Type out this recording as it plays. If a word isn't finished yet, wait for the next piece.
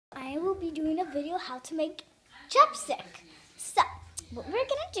I will be doing a video how to make chapstick. So, what we're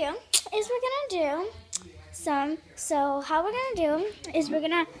gonna do is how we're gonna do is we're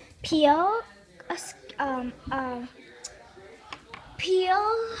gonna peel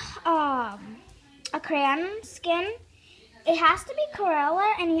a crayon skin. It has to be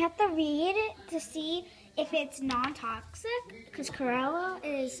Corella, and you have to read it to see if it's non-toxic, because Corella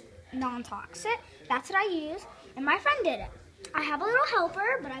is non-toxic. That's what I use, and my friend did it. I have a little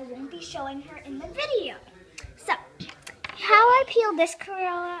helper, but I won't be showing her in the video. So, how I peel this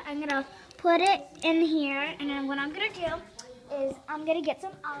Corella, I'm going to put it in here, and then what I'm going to do is I'm going to get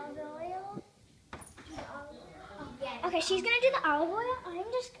some olive oil. Okay, she's going to do the olive oil.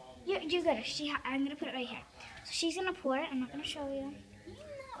 You're good. I'm going to put it right here. So she's going to pour it. I'm not going to show you.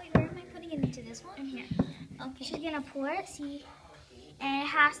 Wait, where am I putting it into this one? In here. Okay. She's going to pour it, see? And it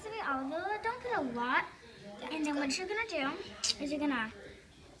has to be olive oil. Don't put a lot. And then what you're going to do is you're going to...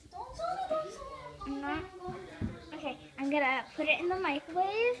 Okay, I'm going to put it in the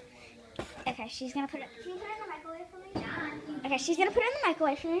microwave. Okay, she's going to put it... Can you put it in the microwave for me? Okay, she's going to put it in the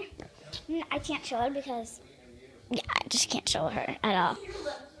microwave for me. I can't show her because... Yeah, I just can't show her at all.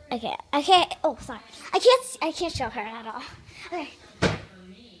 Okay, I can't... Oh, sorry. I can't show her at all. Okay.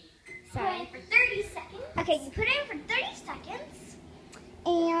 Sorry. For 30 seconds. Okay, you put it in for 30 seconds.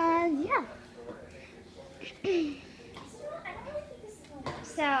 And, yeah.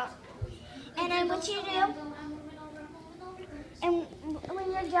 So, and then what you do, and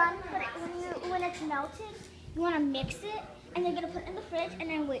when you're done, when it's melted, you want to mix it, and you're going to put it in the fridge, and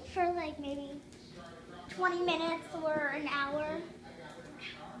then wait for like maybe 20 minutes or an hour.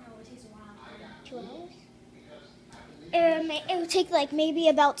 No, it takes a while. 2 hours? It would take like maybe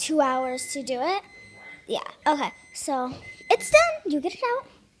about 2 hours to do it. Yeah, okay, so it's done. You get it out.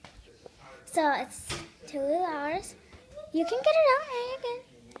 So it's 2 hours. You can get it out and you're good.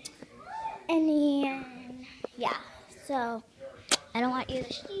 And then, yeah, so I don't want you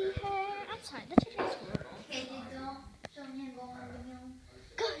to see her. I'm sorry, that's just horrible. Okay, don't show me go on the film.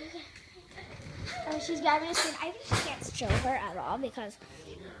 Go. Oh, she's grabbing a spoon. I just can't show her at all because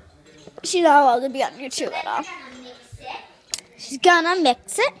she's not allowed to be on YouTube at all. She's gonna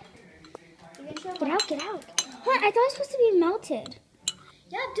mix it. Get out. What? I thought it was supposed to be melted.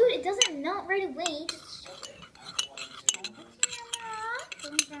 Yeah, dude, it doesn't melt right away.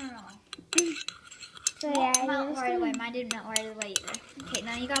 So yeah, Melt right away. Mine didn't melt right away either. Okay,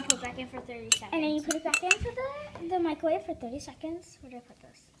 now you gotta put it back in for 30 seconds. and then you put it back in for the microwave for 30 seconds. Where did I put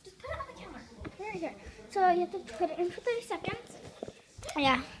this? Just put it on the counter. Right here. So you have to put it in for 30 seconds.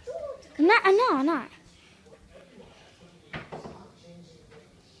 Yeah. I'm not.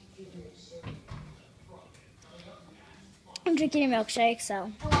 I'm drinking a milkshake,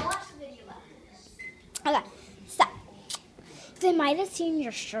 so. Oh, I'll watch the video after this. Okay, so. They might have seen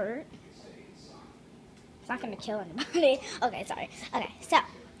your shirt. It's not going to kill anybody. Okay, sorry. Okay, so.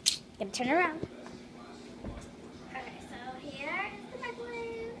 Gonna turn around. Okay, so here is the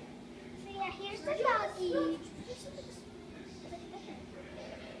microwave. So yeah, here's the doggy.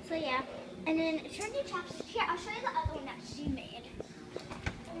 So yeah, and then turn your chopstick. Here, I'll show you the other one that she made.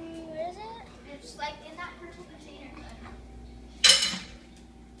 Where is it? It's like in that purple container.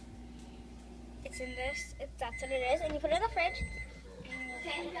 It's in this. That's what it is. And you put it in the fridge.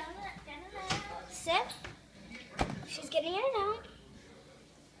 Okay, down Sit. She's getting it out.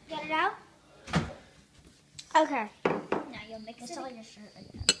 Get it out. Okay. now you'll mix it. All your shirt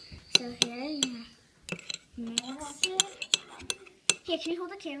like that. So here you mix it. Here, can you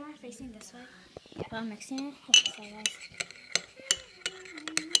hold the camera facing this way? Yeah. While I'm mixing it. Okay,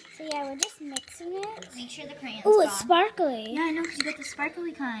 so yeah, we're just mixing it. Make sure the crayon's Ooh, gone. it's sparkly. Yeah, I know, because you got the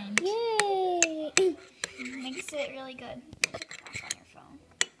sparkly kind. Yay! Mix it really good. Put it back on your phone.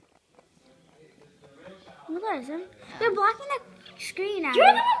 No, that isn't. You're blocking the screen out. You're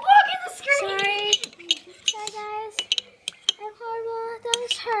the one blocking the screen! Sorry. Sorry, guys. I'm horrible. That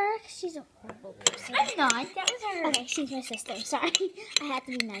was her. She's a horrible person. I'm not. That was her. Okay, she's my sister. Sorry. I had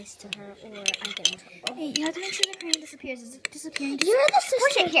to be nice to her or I get in trouble. Hey, you have to make sure the crayon disappears. Is it disappearing? You're the sister.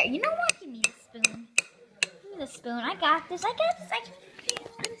 Push it here. You know what? Give me the spoon. Give me the spoon. I got this. I can feel it.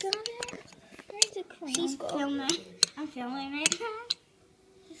 I'm got it. Where's the crayon? She's go? filming. I'm filming right now.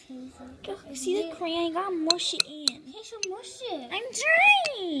 See the crayon? You gotta mush it in. Hey, so mush it. I'm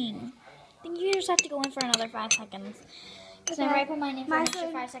trying. I think you just have to go in for another 5 seconds. So I put mine in for an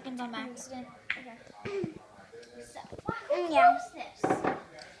extra 5 seconds on accident. Okay. So, Yeah. this?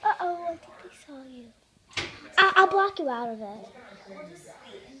 Uh-oh, I think they saw you. I'll block you out of it. We'll just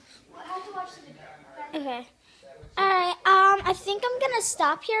wait. We'll have to watch the video. Okay. Alright, I think I'm gonna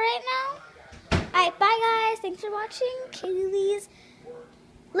stop here right now. Alright, bye guys. Thanks for watching. Kaylees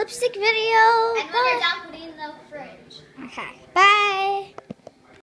lipstick video. And when you're done, put it in the fridge. Okay. Bye.